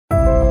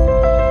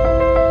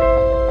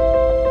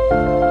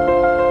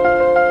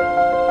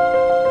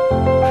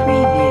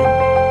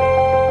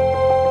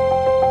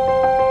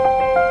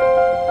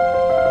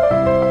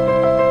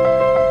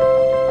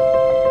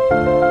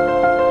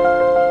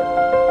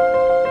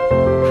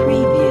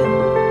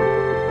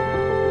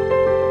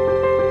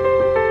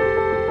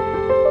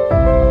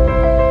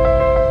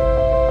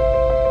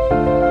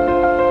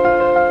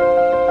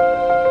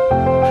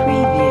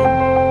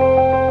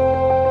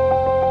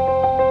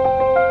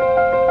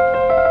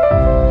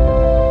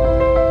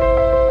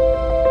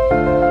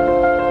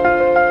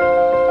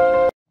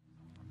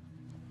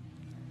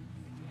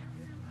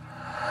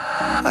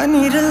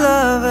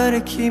to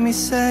keep me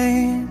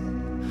sane.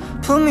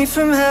 Pull me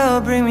from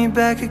hell, bring me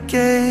back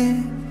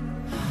again.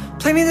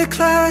 Play me the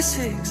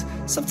classics,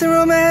 something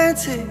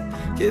romantic.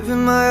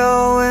 Giving my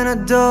all when I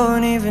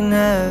don't even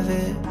have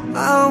it.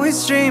 I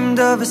always dreamed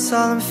of a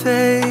solemn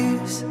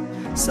face,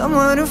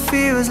 someone who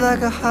feels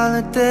like a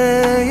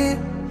holiday.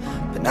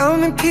 But now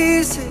I'm in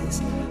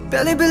pieces,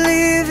 barely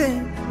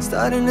believing,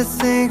 starting to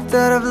think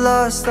that I've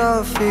lost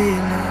all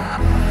feeling.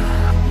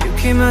 You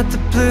came out the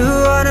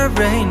blue on a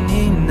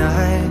rainy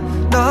night,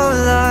 no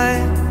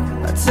lie.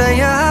 I'll tell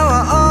you how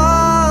I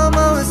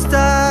almost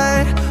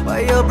died,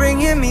 while you're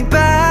bringing me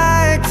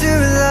back to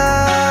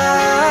life.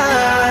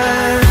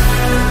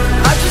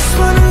 I just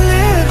wanna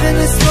live in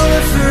this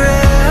moment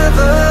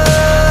forever,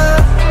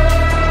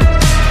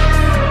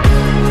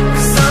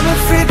 'cause I'm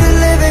afraid that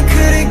living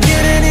couldn't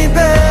get any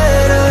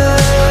better.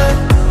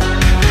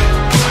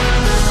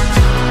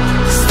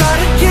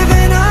 Started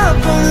giving up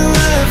on the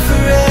word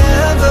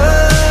forever,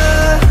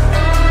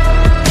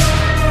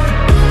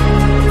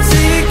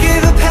 till you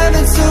gave up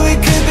heaven so we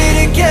could be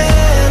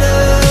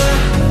together.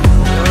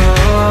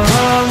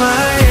 Oh,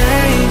 my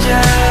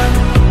angel,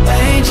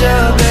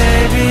 angel,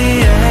 baby,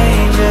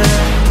 angel.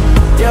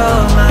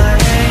 You're my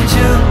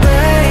angel,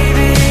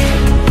 baby,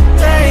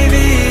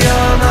 baby.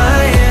 You're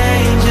my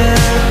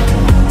angel,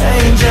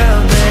 angel,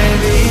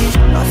 baby.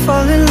 I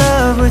fall in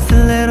love with the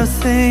little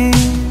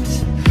things,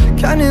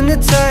 counting the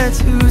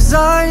tattoos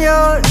on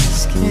your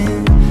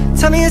skin.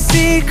 Tell me a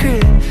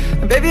secret,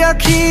 and baby I'll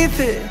keep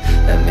it.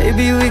 And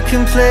maybe we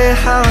can play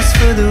house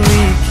for the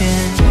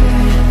weekend.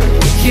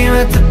 We came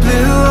at the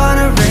blue on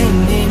a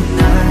rainy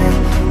night,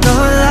 no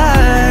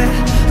lie.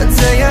 I'll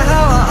tell you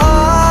how I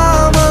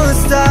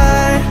almost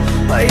died,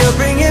 while you're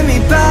bringing me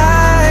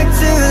back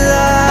to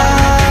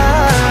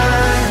life.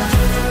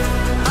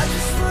 I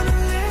just wanna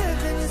live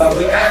in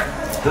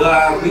this. Thưa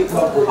quý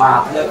cô cụ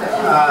bà, thưa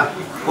các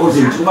cô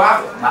dì chú bác,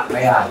 bạn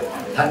bè,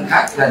 thân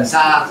khách gần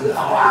xa giữa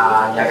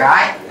nhà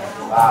gái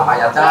và bà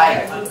nhà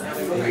trai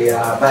thì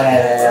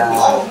về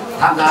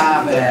tham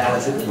gia về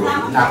sự buổi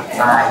nạp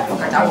tài của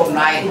các cháu hôm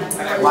nay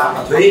qua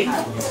Thanh Thúy.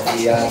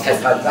 Thì thành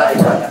phần gia đình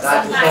của nhà trai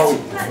chúng tôi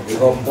thì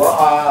gồm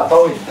có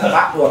tôi,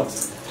 bác ruột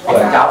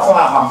của cháu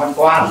Hoàng Văn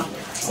Quang,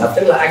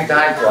 tức là anh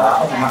trai của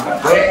ông Hoàng Văn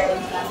Quế.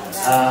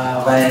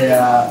 Về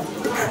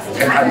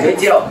thành phần giới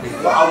thiệu thì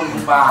có ông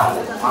bà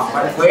Hoàng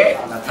Văn Quế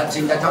là thân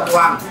sinh ra cháu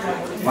Quang,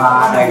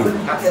 và đầy đủ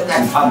các cái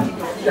thành phần.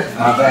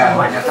 Về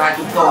ngoài nhà trai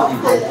chúng tôi thì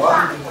gồm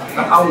có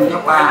các ông,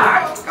 các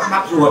bà, các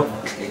bác ruột,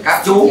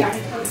 các chú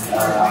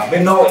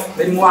bên nội,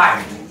 bên ngoài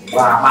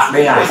và bạn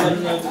bè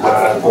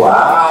của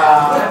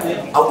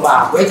ông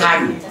bà Quế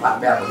Thành,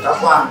 bạn bè của cháu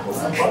Quang cũng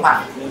có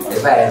mặt để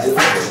về dự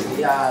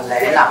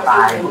lễ nạp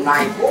tài hôm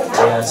nay.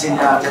 Thì xin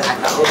chân thành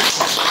cảm ơn.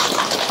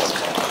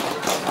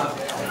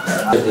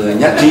 Được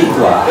nhất trí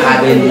của hai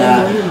bên,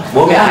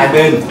 bố mẹ hai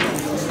bên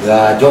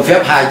cho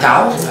phép hai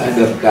cháu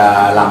được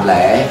làm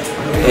lễ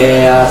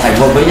thành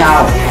hôn với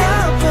nhau.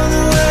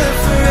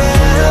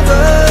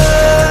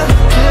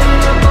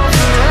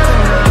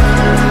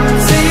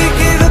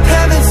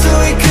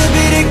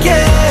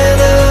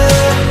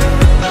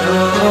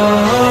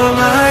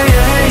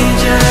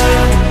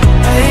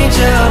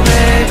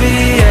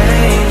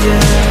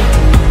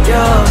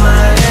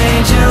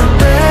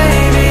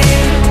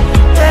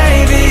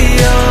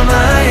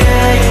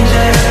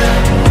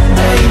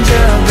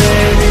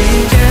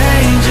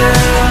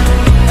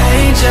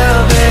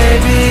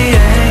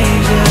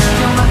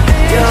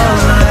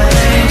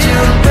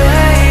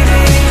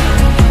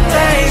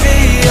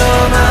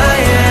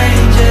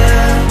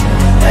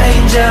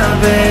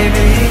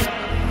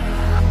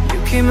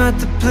 At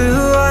the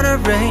blue on a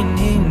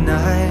rainy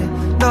night,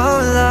 no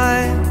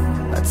lie.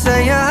 I'll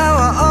tell you how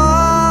I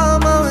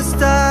almost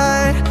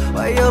died,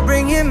 while you're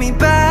bringing me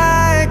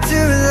back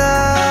to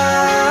life.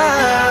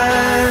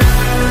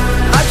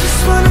 I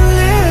just wanna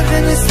live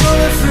in this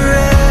moment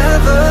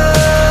forever,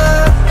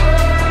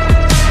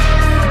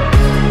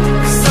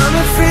 'cause I'm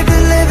afraid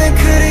that living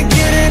couldn't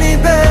get any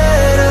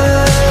better.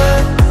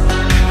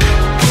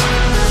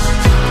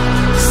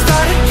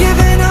 Started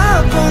giving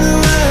up on the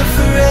word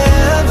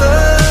forever,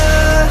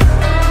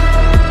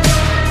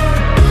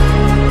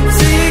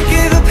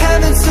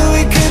 so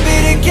we could be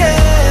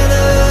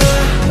together.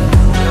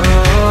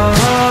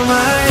 Oh,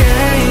 my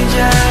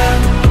angel,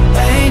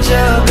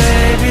 angel,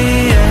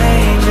 baby,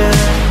 angel.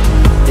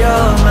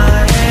 You're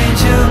my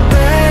angel,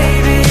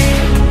 baby,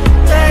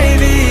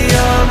 baby.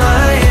 You're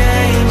my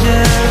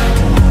angel,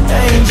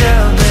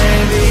 angel,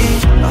 baby.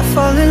 I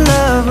fall in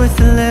love with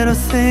the little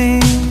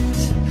things,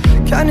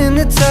 counting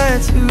the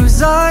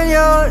tattoos on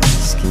your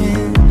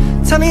skin.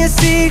 Tell me a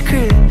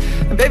secret,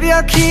 and baby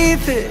I'll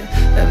keep it.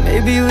 And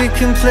maybe we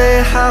can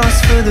play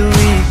house for the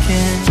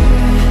weekend.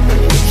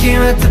 We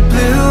came at the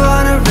blue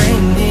on a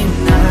rainy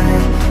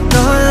night,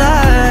 no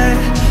lie.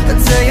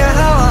 I'll tell you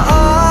how I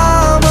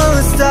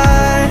almost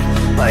died,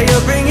 while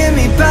you're bringing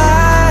me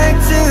back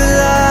to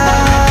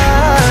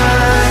life.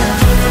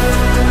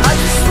 I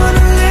just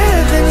wanna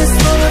live in this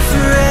moment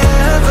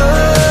forever,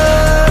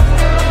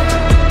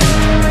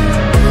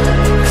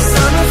 'cause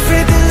I'm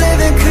afraid that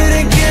living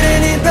couldn't get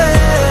any better.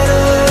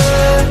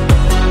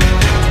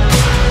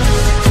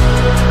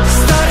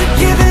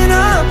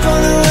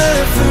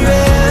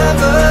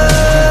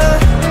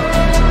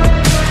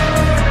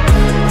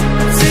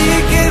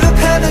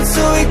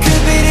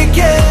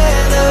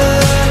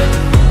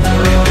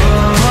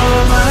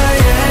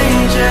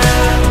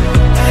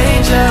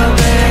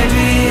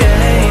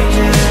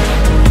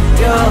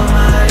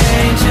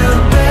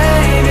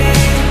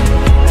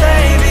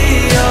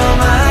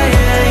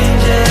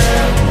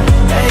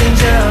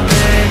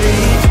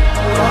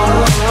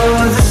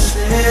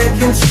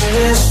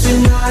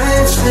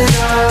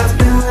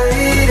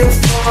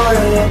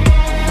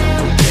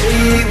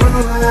 Baby,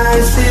 we'll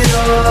last it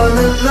all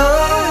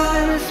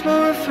alone. This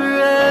moment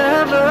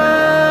forever.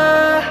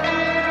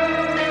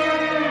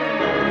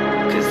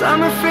 'Cause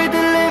I'm afraid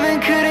that living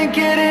couldn't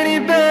get any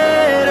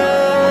better.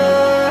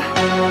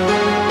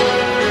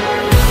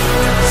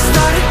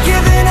 Started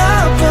giving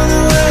up on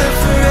the word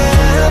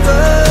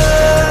forever.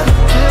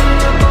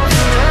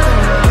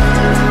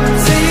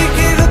 So you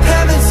gave up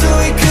heaven so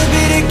we could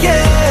be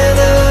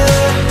together.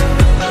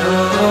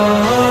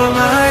 Oh,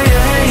 my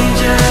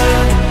angel,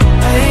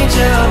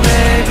 angel,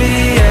 baby,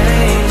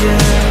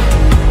 angel.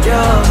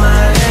 You're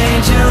my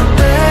angel,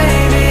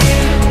 baby,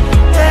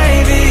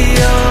 baby,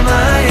 you're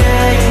my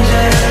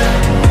angel.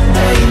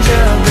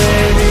 Angel,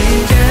 baby,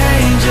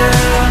 angel,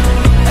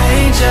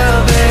 angel,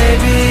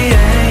 baby,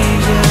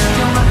 angel.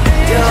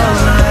 You're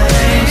my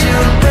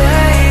angel,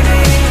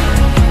 baby,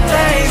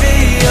 baby,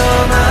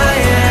 you're my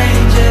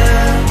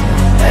angel.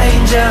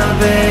 Angel,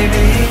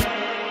 baby.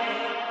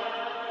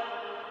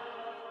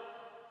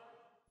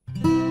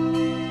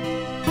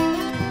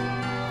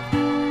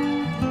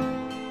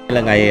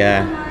 Là ngày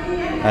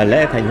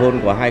lễ thành hôn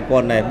của hai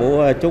con này,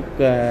 bố chúc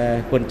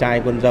con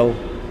trai con dâu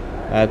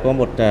có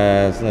một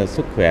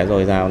sức khỏe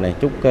dồi dào này,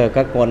 chúc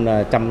các con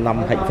trăm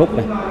năm hạnh phúc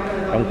này,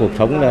 trong cuộc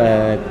sống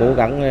cố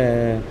gắng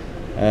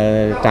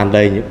tràn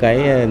đầy những cái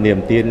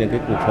niềm tin, những cái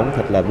cuộc sống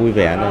thật là vui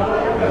vẻ này,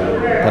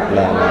 thật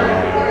là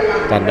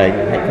tràn đầy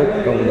những hạnh phúc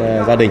trong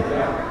gia đình.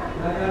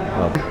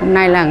 Hôm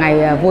nay là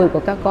ngày vui của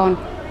các con,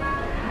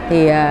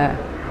 thì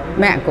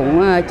mẹ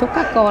cũng chúc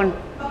các con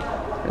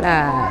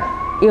là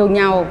yêu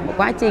nhau một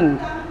quá trình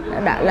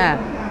đã là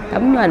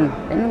thấm nhuần,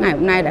 đến ngày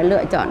hôm nay đã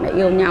lựa chọn để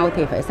yêu nhau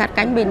thì phải sát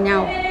cánh bên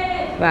nhau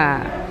và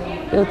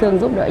yêu thương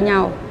giúp đỡ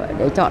nhau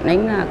để chọn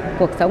đến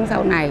cuộc sống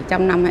sau này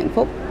trăm năm hạnh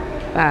phúc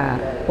và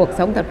cuộc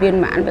sống thật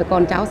viên mãn với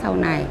con cháu sau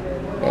này,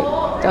 để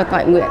cho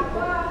toại nguyện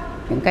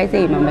những cái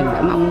gì mà mình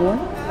đã mong muốn.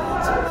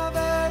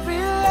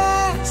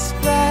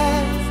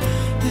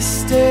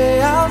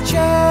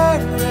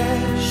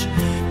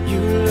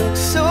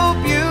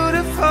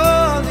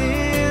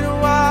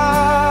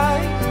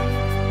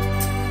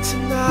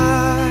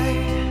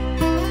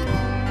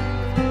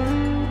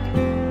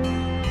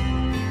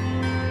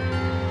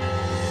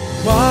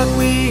 What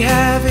we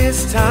have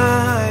is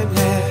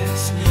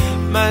timeless,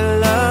 my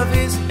love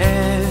is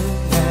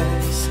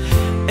endless,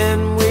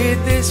 and with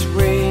this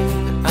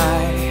ring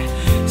I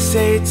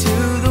say to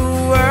the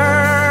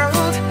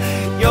world,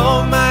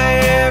 you're my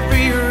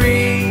every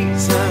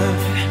reason,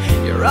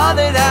 you're all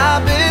that I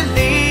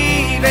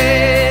believe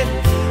in,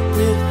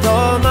 with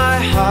all my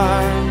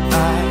heart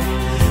I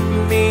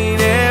mean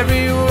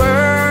every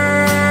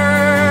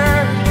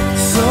word,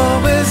 so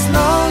as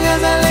long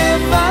as I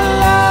live I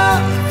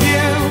love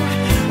you,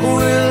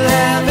 will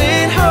have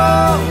and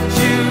hold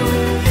you.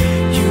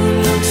 You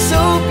look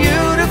so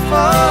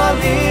beautiful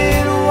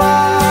in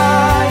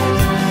white,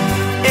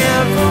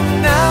 and from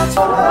now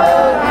to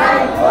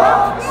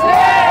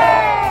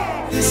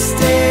this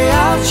day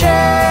I'll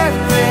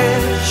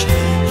cherish.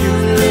 You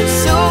look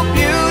so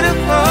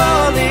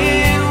beautiful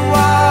in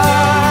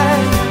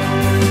white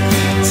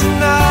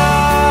tonight.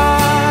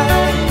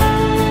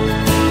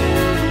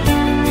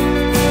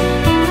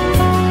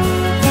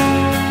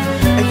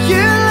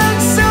 You look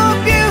so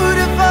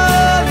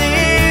beautiful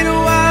in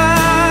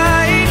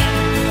white,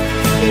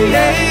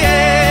 yeah,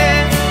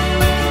 yeah.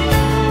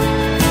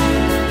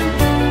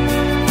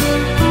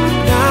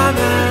 Na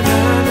na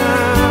na na,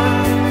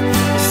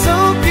 so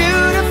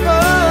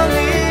beautiful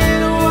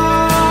in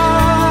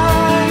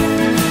white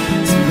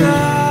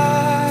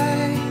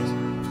tonight.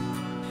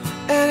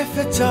 And if a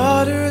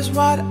daughter is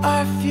what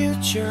our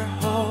future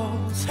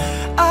holds,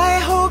 I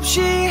hope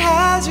she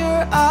has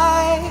your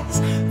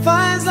eyes,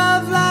 finds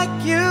love like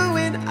you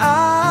and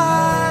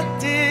I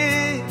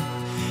did,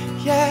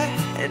 yeah.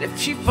 And if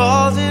she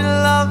falls in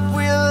love,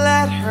 we'll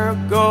let her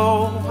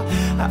go.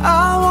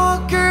 I'll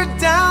walk her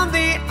down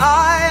the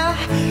aisle.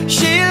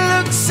 She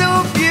looks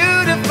so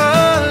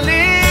beautiful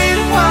in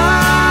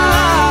white,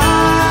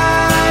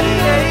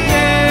 yeah,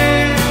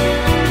 yeah.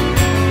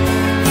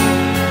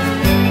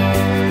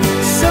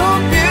 So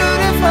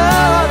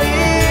beautiful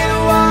in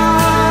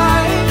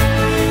white.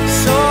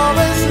 So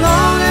as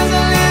long as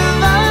I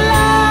live, I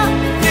love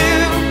you,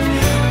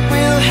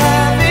 will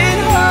have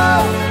and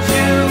hold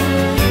you.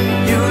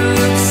 You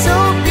look so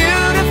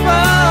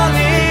beautiful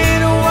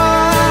in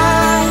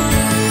white,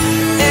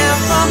 and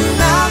from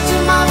now to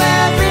my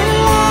very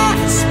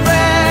last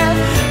breath,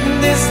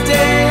 this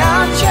day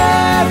I'll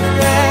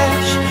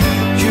cherish.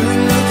 You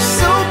look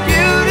so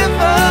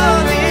beautiful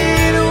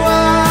in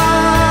white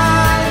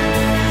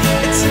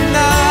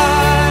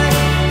tonight.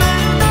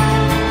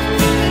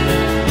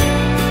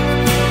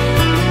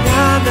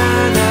 Na na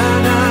na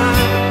na,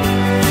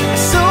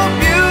 so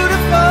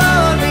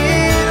beautiful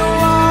in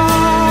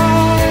white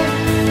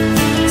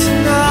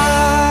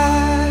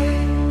tonight.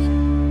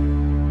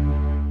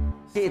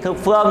 Chị Thực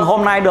Phương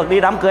hôm nay được đi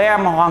đám cưới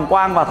em Hoàng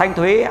Quang và Thanh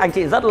Thúy, anh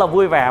chị rất là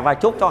vui vẻ và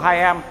chúc cho hai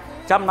em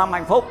trăm năm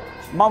hạnh phúc.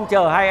 Mong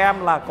chờ hai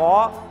em là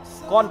có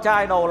con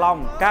trai đầu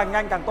lòng, càng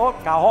nhanh càng tốt,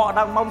 cả họ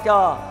đang mong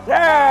chờ.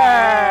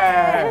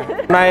 Yeah!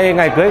 Hôm nay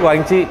ngày cưới của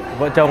anh chị,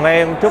 vợ chồng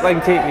em chúc anh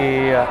chị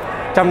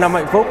trăm năm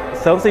hạnh phúc,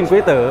 sớm sinh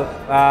quý tử,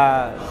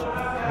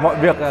 mọi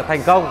việc thành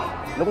công,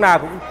 lúc nào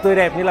cũng tươi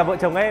đẹp như là vợ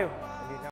chồng em.